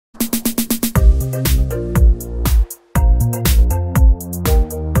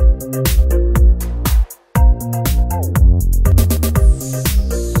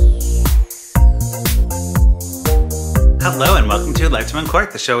Film and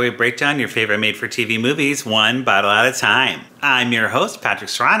Court, the show where we break down your favorite made-for-TV movies one bottle at a time. I'm your host, Patrick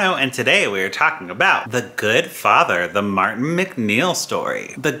Serrano, and today we are talking about The Good Father, the Martin MacNeill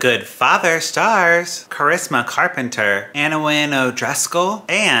story. The Good Father stars Carpenter, Anwen O'Driscoll,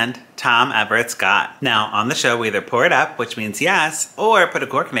 and Tom Everett Scott. Now, on the show, we either pour it up, which means yes, or put a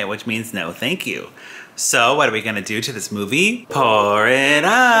cork in it, which means no thank you. So, what are we gonna do to this movie? Pour it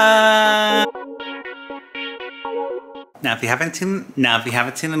up! Now, if you haven't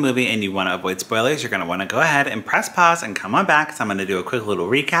seen the movie and you want to avoid spoilers, you're going to want to go ahead and press pause and come on back, because I'm going to do a quick little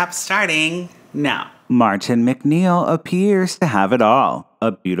recap starting now. Martin MacNeill appears to have it all.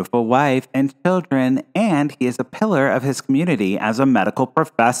 A beautiful wife and children, and he is a pillar of his community as a medical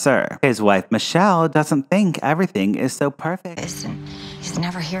professor. His wife, Michele, doesn't think everything is so perfect. He's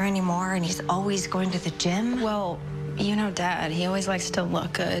never here anymore, and he's always going to the gym. Well, you know Dad, he always likes to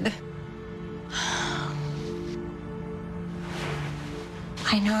look good.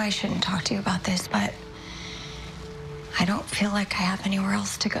 I know I shouldn't talk to you about this, but I don't feel like I have anywhere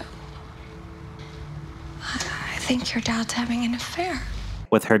else to go. I think your dad's having an affair.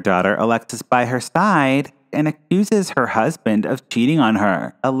 With her daughter Alexis by her side, and accuses her husband of cheating on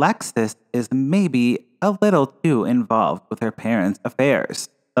her. Alexis is maybe a little too involved with her parents' affairs.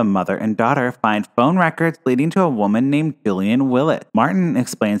 The mother and daughter find phone records leading to a woman named Gillian Willett. Martin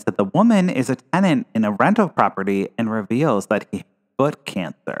explains that the woman is a tenant in a rental property and reveals that he foot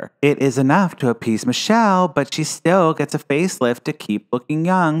cancer. It is enough to appease Michele, but she still gets a facelift to keep looking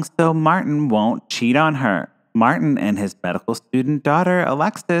young, so Martin won't cheat on her. Martin and his medical student daughter,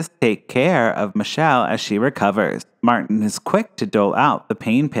 Alexis, take care of Michele as she recovers. Martin is quick to dole out the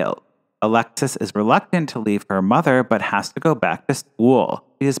pain pill. Alexis is reluctant to leave her mother, but has to go back to school.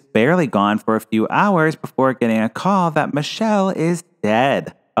 She is barely gone for a few hours before getting a call that Michele is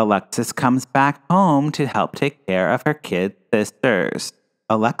dead. Alexis comes back home to help take care of her kid sisters.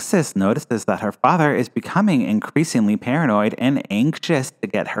 Alexis notices that her father is becoming increasingly paranoid and anxious to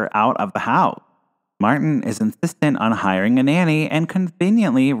get her out of the house. Martin is insistent on hiring a nanny and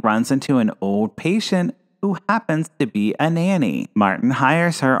conveniently runs into an old patient who happens to be a nanny. Martin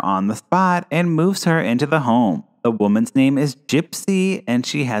hires her on the spot and moves her into the home. The woman's name is Gypsy, and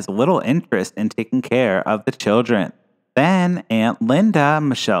she has little interest in taking care of the children. Then Aunt Linda,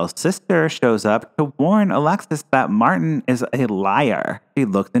 Michele's sister, shows up to warn Alexis that Martin is a liar. She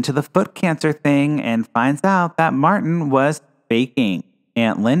looks into the foot cancer thing and finds out that Martin was faking.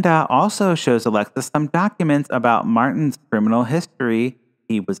 Aunt Linda also shows Alexis some documents about Martin's criminal history.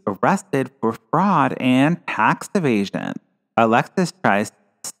 He was arrested for fraud and tax evasion. Alexis tries to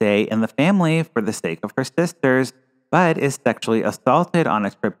stay in the family for the sake of her sisters, but is sexually assaulted on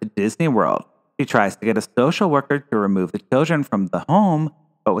a trip to Disney World. She tries to get a social worker to remove the children from the home,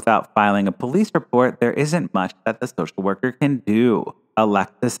 but without filing a police report, there isn't much that the social worker can do.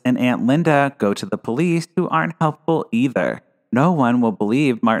 Alexis and Aunt Linda go to the police, who aren't helpful either. No one will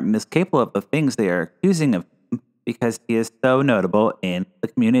believe Martin is capable of the things they are accusing of him because he is so notable in the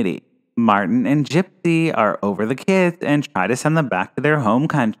community. Martin and Gypsy are over the kids and try to send them back to their home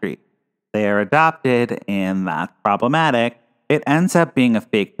country. They are adopted, and that's problematic. It ends up being a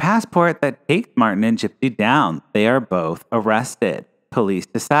fake passport that takes Martin and Gypsy down. They are both arrested. Police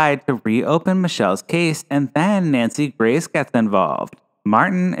decide to reopen Michele's case, and then Nancy Grace gets involved.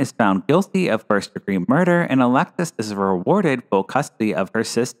 Martin is found guilty of first-degree murder, and Alexis is rewarded full custody of her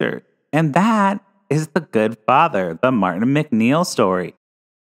sister. And that is The Good Father, the Martin MacNeill story.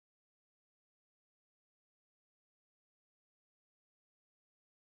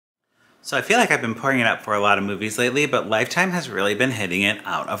 So I feel like I've been pouring it up for a lot of movies lately, but Lifetime has really been hitting it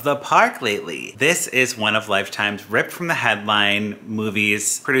out of the park lately. This is one of Lifetime's ripped from the headline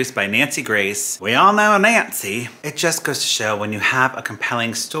movies produced by Nancy Grace. We all know Nancy. It just goes to show when you have a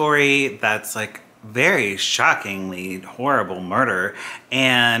compelling story that's like very shockingly horrible murder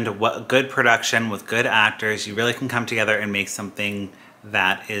and what good production with good actors, you really can come together and make something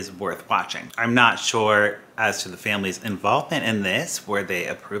that is worth watching. I'm not sure as to the family's involvement in this. Were they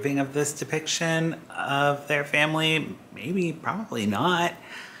approving of this depiction of their family? Maybe, probably not.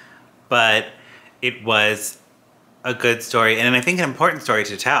 But it was a good story, and I think an important story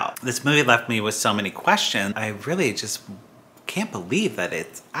to tell. This movie left me with so many questions. I really just can't believe that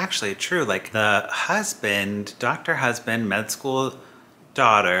it's actually true. Like the husband, doctor husband, med school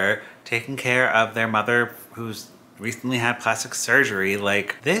daughter, taking care of their mother who's recently had plastic surgery.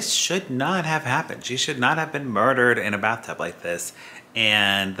 Like, this should not have happened. She should not have been murdered in a bathtub like this.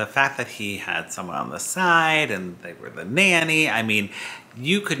 And the fact that he had someone on the side and they were the nanny, I mean,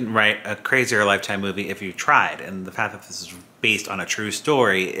 you couldn't write a crazier Lifetime movie if you tried. And the fact that this is based on a true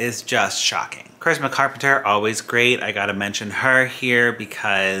story is just shocking. Charisma Carpenter, always great. I gotta mention her here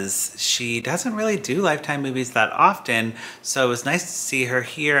because she doesn't really do Lifetime movies that often, so it was nice to see her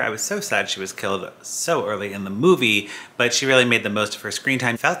here. I was so sad she was killed so early in the movie, but she really made the most of her screen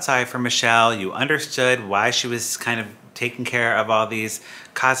time. Felt sorry for Michele. You understood why she was kind of taking care of all these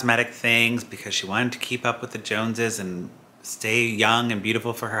cosmetic things because she wanted to keep up with the Joneses and stay young and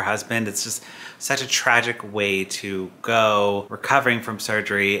beautiful for her husband. It's just such a tragic way to go, recovering from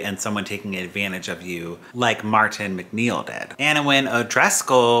surgery and someone taking advantage of you like Martin MacNeill did. Anwen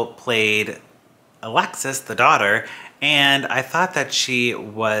O'Driscoll played Alexis, the daughter, and I thought that she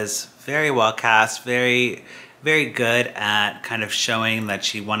was very well cast, very good at kind of showing that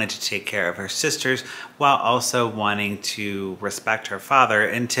she wanted to take care of her sisters while also wanting to respect her father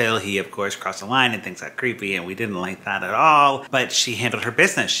until he, of course, crossed the line and things got creepy, and we didn't like that at all. But she handled her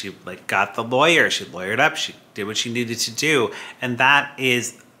business. She got the lawyer, she lawyered up, she did what she needed to do. And that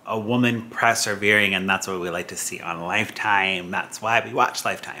is a woman persevering, and that's what we like to see on Lifetime. That's why we watch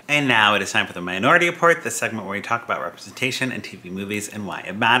Lifetime. And now it is time for the Minority Report, the segment where we talk about representation in TV movies and why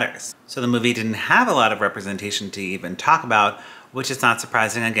it matters. So the movie didn't have a lot of representation to even talk about, which is not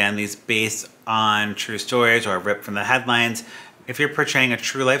surprising. Again, these based on true stories or ripped from the headlines. If you're portraying a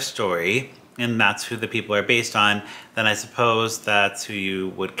true life story, and that's who the people are based on, then I suppose that's who you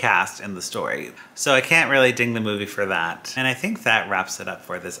would cast in the story. So I can't really ding the movie for that. And I think that wraps it up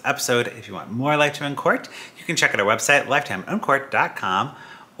for this episode. If you want more Lifetime Uncorked, you can check out our website, lifetimeuncorked.com,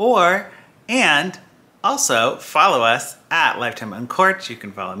 and also follow us at Lifetime Uncorked. You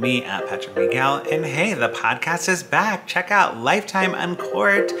can follow me at Patrick Miguel. And hey, the podcast is back. Check out Lifetime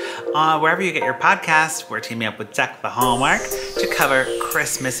Uncorked wherever you get your podcasts. We're teaming up with Deck the Hallmark to cover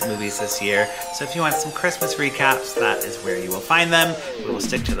Christmas movies this year. So if you want some Christmas recaps, that is where you will find them. We will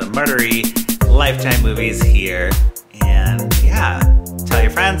stick to the murdery Lifetime movies here. And yeah, tell your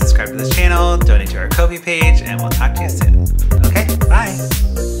friends, subscribe to this channel, donate to our Ko-fi page, and we'll talk to you soon. Okay, bye.